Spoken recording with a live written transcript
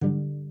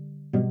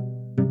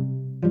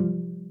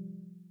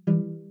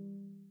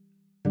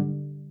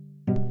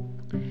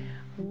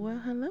Well,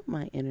 hello,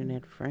 my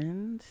internet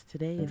friends.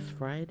 Today is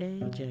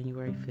Friday,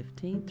 January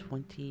 15th,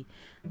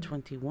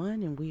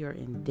 2021, and we are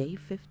in day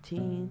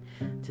 15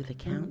 to the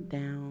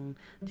countdown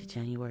to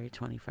January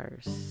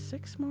 21st.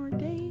 6 more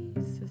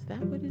days? Is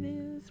that what it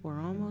is? We're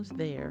almost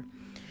there,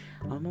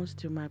 almost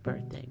to my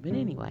birthday. But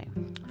anyway,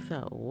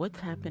 so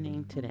what's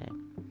happening today?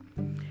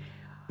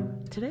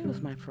 Today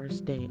was my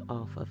first day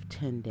off of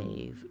 10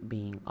 days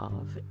being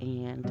off,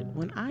 and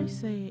when I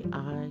say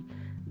I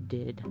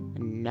did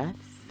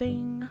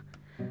nothing,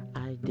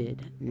 I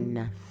did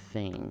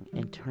nothing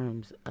in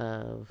terms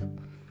of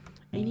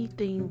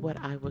anything what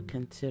I would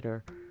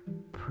consider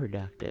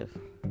productive.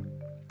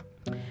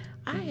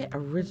 I had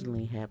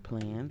originally had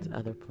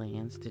other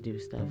plans to do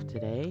stuff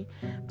today,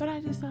 but I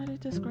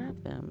decided to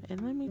scrap them.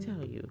 And let me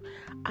tell you,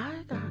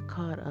 I got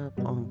caught up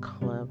on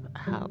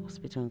Clubhouse,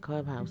 between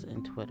Clubhouse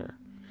and Twitter.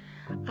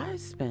 I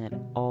spent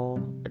all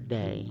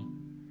day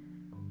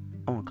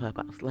on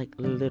Clubhouse, like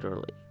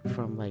literally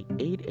from like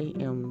 8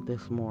 a.m.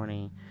 this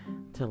morning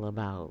till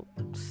about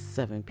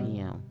 7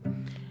 p.m.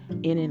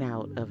 in and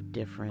out of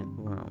different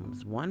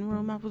rooms. One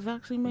room I was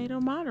actually made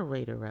a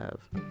moderator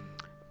of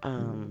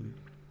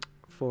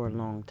for a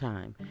long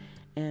time.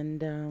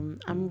 And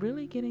I'm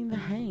really getting the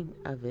hang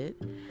of it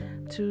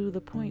to the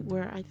point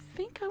where I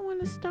think I want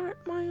to start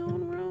my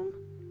own room.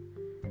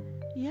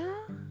 Yeah.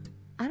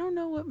 I don't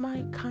know what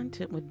my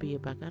content would be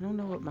about. I don't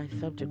know what my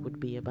subject would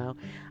be about.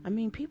 I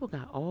mean, people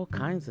got all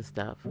kinds of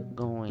stuff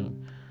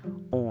going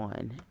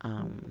on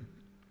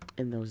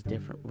in those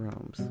different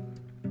rooms.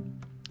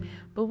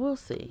 But we'll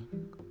see.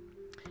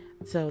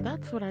 So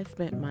that's what I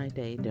spent my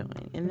day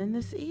doing. And then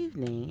this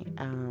evening,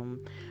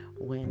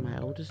 when my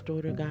oldest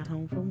daughter got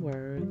home from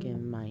work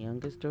and my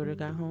youngest daughter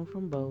got home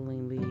from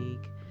bowling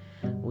league,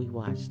 we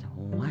watched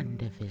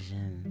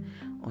WandaVision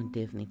on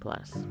Disney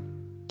Plus.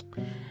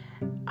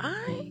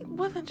 I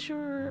wasn't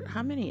sure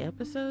how many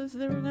episodes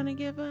they were going to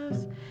give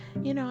us.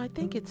 You know, I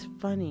think it's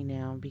funny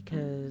now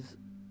because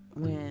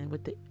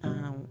with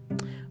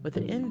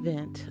the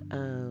invent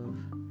of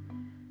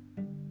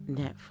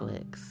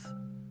Netflix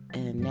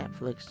and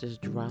Netflix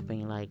just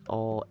dropping like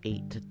all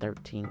 8 to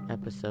 13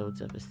 episodes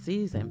of a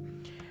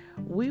season,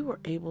 we were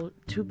able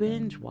to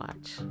binge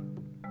watch.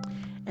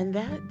 And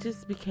that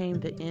just became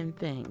the end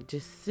thing.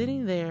 Just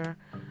sitting there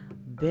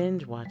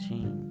binge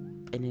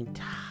watching an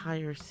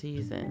entire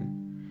season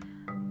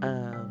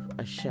of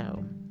a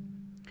show.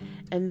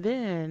 And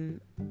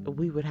then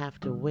we would have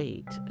to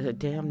wait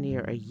damn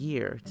near a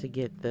year to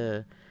get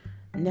the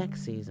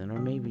next season, or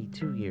maybe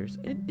 2 years,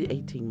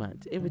 18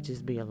 months. It would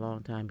just be a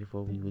long time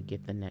before we would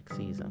get the next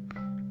season.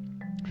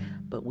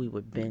 But we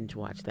would binge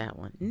watch that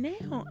one.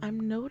 Now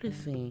I'm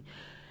noticing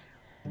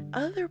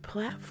other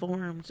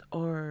platforms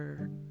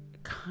are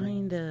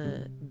kind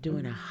of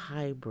doing a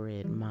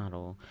hybrid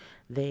model.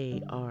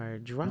 They are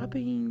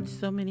dropping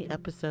so many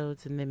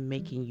episodes and then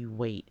making you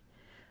wait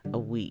a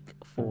week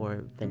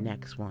for the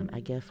next one, I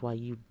guess, while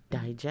you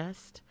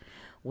digest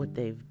what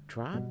they've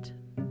dropped.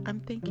 I'm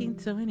thinking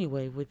so.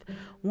 Anyway, with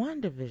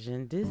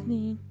WandaVision,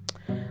 Disney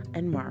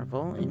and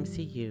Marvel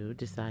MCU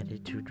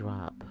decided to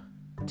drop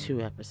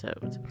 2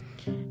 episodes,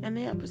 and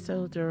the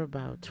episodes are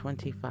about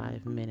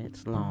 25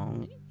 minutes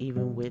long,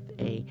 even with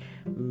a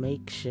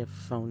makeshift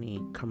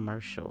phony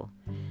commercial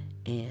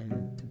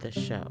in the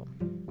show.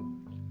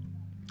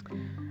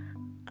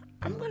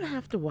 I'm gonna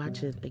have to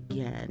watch it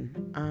again.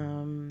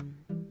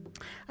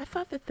 I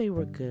thought that they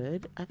were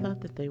good.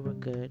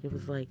 It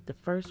was like the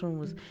first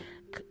one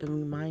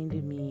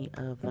reminded me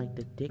of like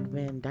the Dick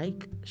Van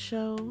Dyke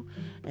Show,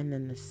 and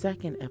then the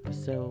second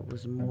episode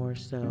was more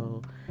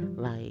so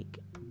like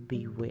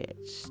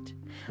Bewitched.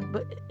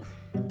 But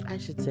I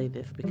should say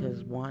this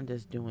because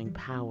Wanda's doing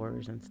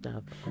powers and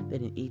stuff,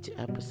 that in each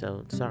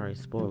episode, sorry,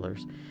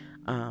 spoilers,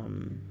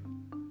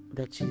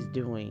 that she's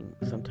doing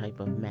some type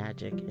of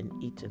magic in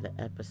each of the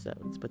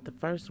episodes. But the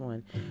first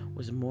one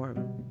was more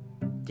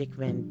Dick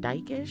Van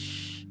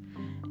Dyke-ish,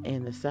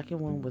 and the second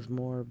one was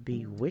more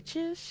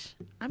Bewitchish,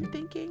 I'm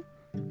thinking.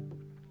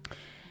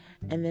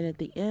 And then at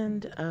the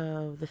end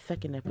of the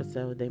second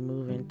episode, they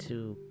move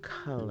into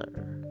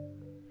color.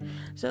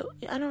 So,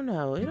 I don't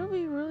know. It'll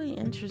be really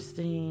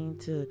interesting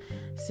to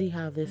see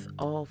how this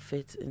all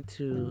fits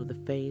into the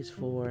Phase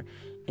 4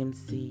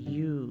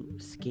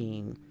 MCU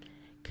scheme,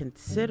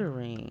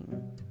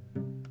 considering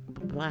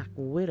Black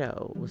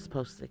Widow was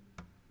supposed to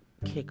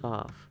kick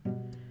off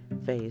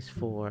Phase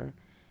 4,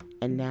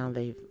 and now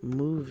they've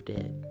moved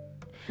it.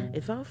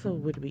 It also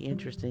would be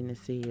interesting to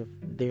see if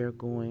they're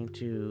going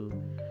to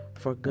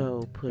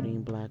forgo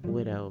putting Black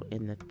Widow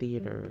in the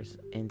theaters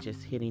and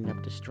just hitting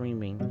up the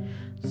streaming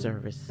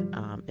service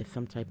as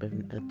some type of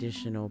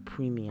additional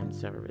premium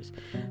service.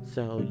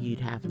 So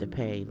you'd have to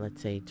pay,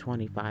 let's say,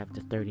 $25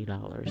 to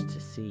 $30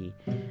 to see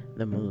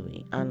the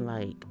movie.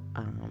 Unlike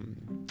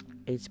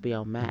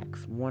HBO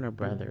Max, Warner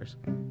Brothers,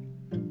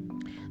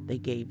 they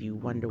gave you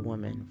Wonder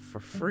Woman for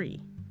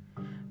free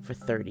for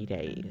 30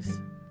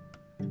 days.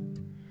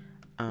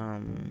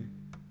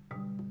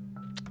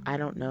 I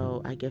don't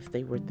know. I guess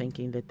they were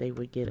thinking that they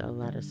would get a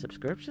lot of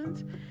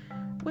subscriptions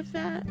with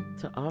that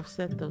to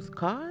offset those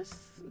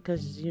costs,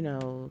 because,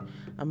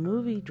 a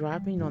movie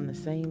dropping on the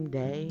same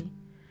day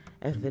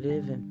as it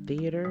is in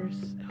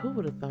theaters, who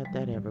would have thought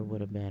that ever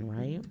would have been,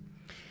 right?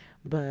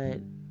 But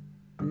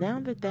now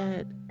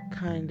that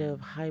kind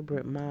of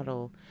hybrid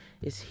model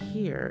is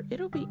here,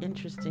 it'll be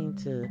interesting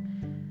to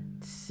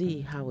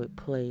see how it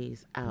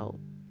plays out.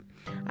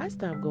 I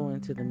stopped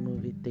going to the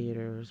movie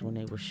theaters when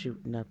they were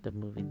shooting up the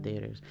movie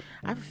theaters.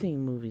 I've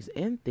seen movies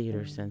in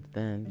theaters since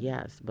then,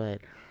 yes,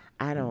 but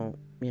I don't,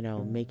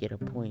 make it a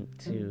point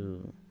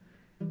to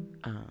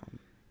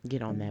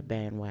get on that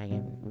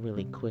bandwagon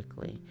really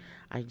quickly.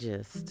 I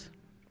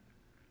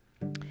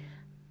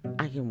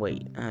can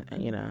wait.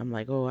 I'm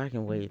like, I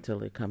can wait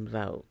till it comes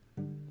out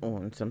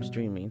on some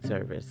streaming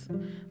service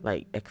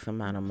like X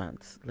amount of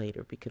months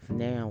later, because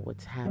now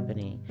what's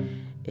happening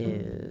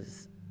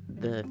is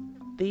the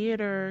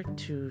theater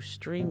to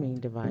streaming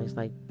device,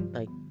 like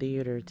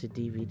theater to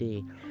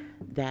DVD,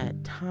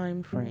 that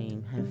time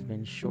frame has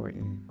been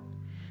shortened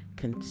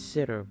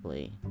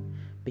considerably,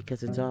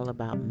 because it's all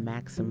about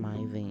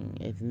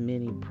maximizing as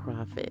many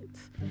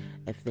profits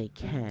as they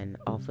can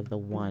off of the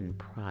one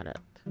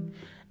product.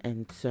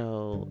 And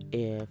so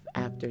if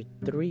after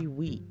 3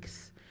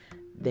 weeks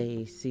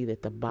they see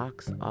that the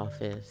box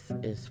office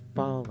is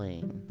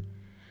falling,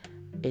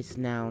 it's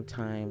now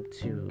time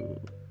to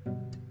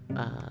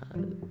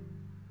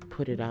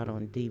put it out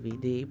on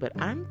DVD. But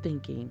I'm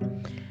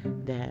thinking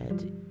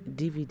that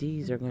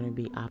DVDs are going to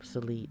be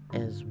obsolete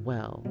as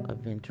well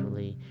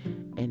eventually,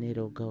 and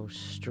it'll go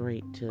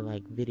straight to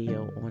like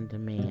video on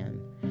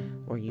demand,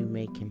 or you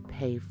can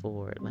pay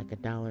for it like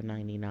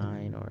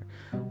 $1.99 or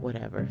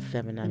whatever,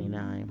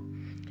 $7.99,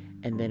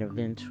 and then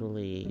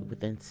eventually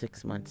within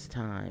 6 months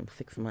time,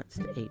 6 months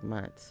to 8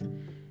 months,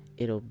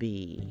 it'll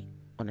be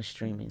on a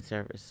streaming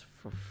service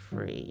for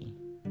free.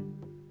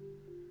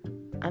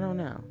 I don't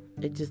know.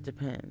 It just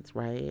depends,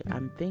 right?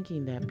 I'm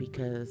thinking that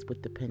because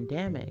with the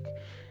pandemic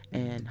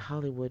and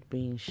Hollywood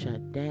being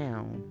shut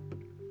down,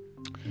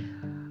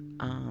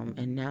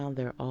 and now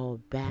they're all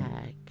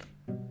back,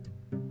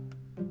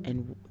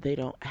 and they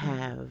don't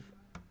have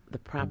the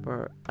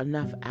proper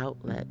enough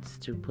outlets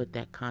to put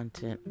that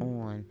content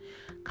on,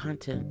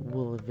 content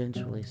will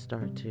eventually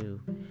start to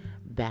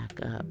back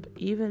up.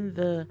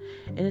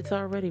 And it's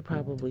already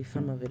probably,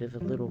 some of it is a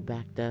little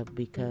backed up,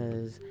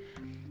 because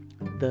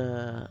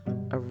the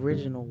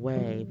original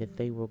way that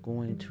they were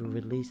going to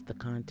release the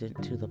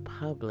content to the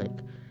public,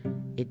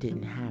 it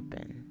didn't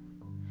happen.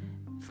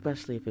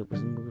 Especially if it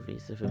was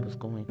movies, if it was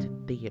going to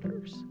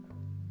theaters.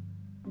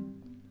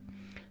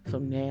 So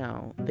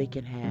now they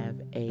can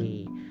have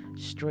a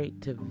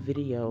straight to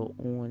video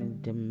on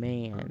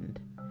demand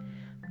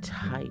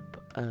type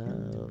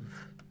of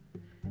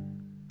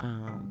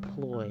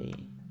ploy,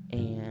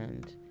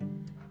 and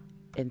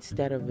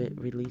instead of it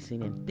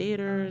releasing in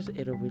theaters,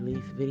 it'll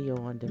release video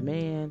on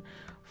demand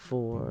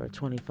for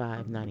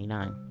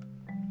 $25.99,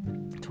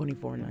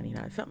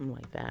 $24.99, something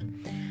like that.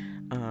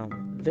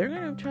 They're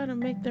going to try to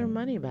make their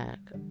money back.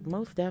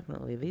 Most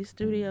definitely. These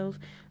studios,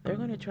 they're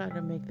going to try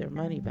to make their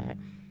money back.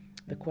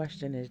 The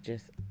question is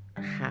just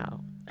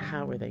how.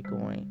 How are they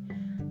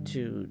going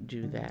to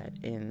do that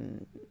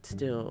and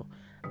still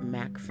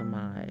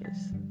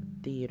maximize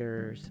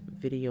theaters,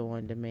 video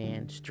on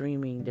demand,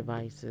 streaming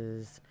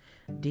devices,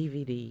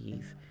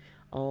 DVDs,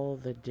 all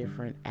the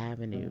different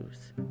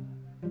avenues?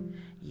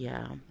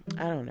 Yeah,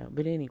 I don't know.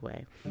 But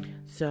anyway,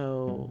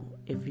 so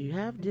if you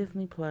have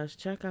Disney Plus,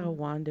 check out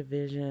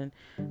WandaVision.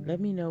 Let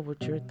me know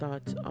what your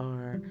thoughts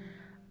are.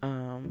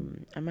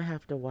 I'm going to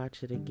have to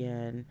watch it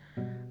again.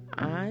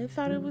 I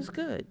thought it was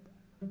good.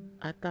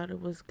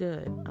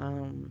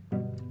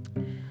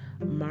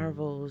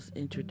 Marvel's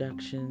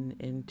introduction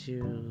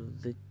into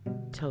the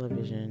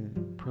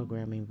television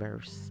programming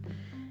verse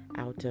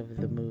out of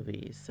the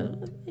movies.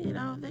 So,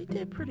 they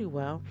did pretty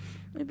well.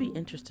 It'd be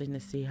interesting to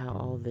see how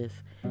all this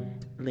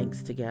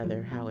links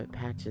together, how it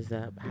patches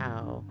up,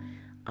 how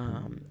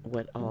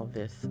what all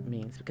this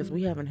means, because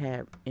we haven't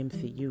had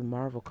MCU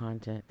Marvel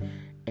content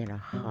in a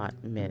hot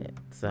minute.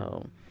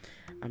 So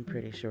I'm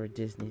pretty sure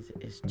Disney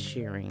is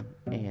cheering,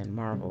 and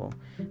Marvel,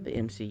 the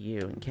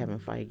MCU, and Kevin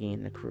Feige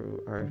and the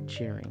crew are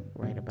cheering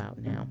right about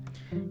now.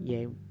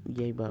 Yay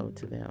bo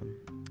to them.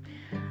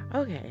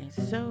 Okay,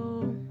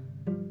 so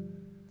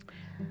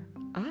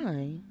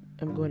I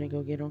am going to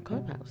go get on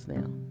Clubhouse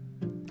now.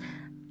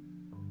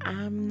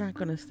 I'm not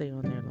going to stay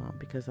on there long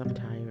because I'm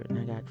tired and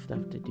I got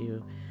stuff to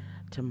do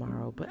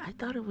tomorrow, but I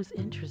thought it was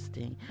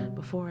interesting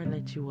before I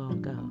let you all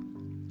go.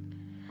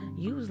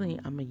 Usually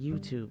I'm a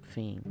YouTube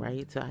fiend,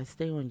 right? So I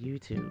stay on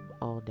YouTube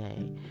all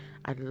day.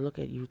 I look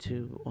at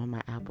YouTube on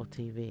my Apple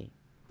TV.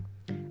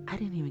 I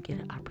didn't even get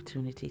an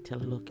opportunity to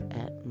look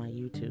at my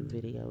YouTube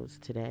videos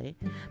today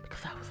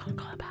because I was on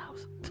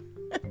Clubhouse.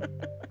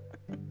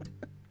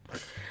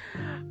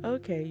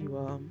 Okay, you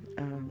all.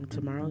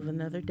 Tomorrow's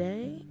another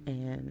day,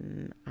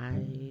 and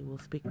I will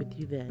speak with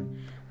you then.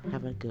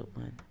 Have a good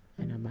one,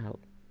 and I'm out.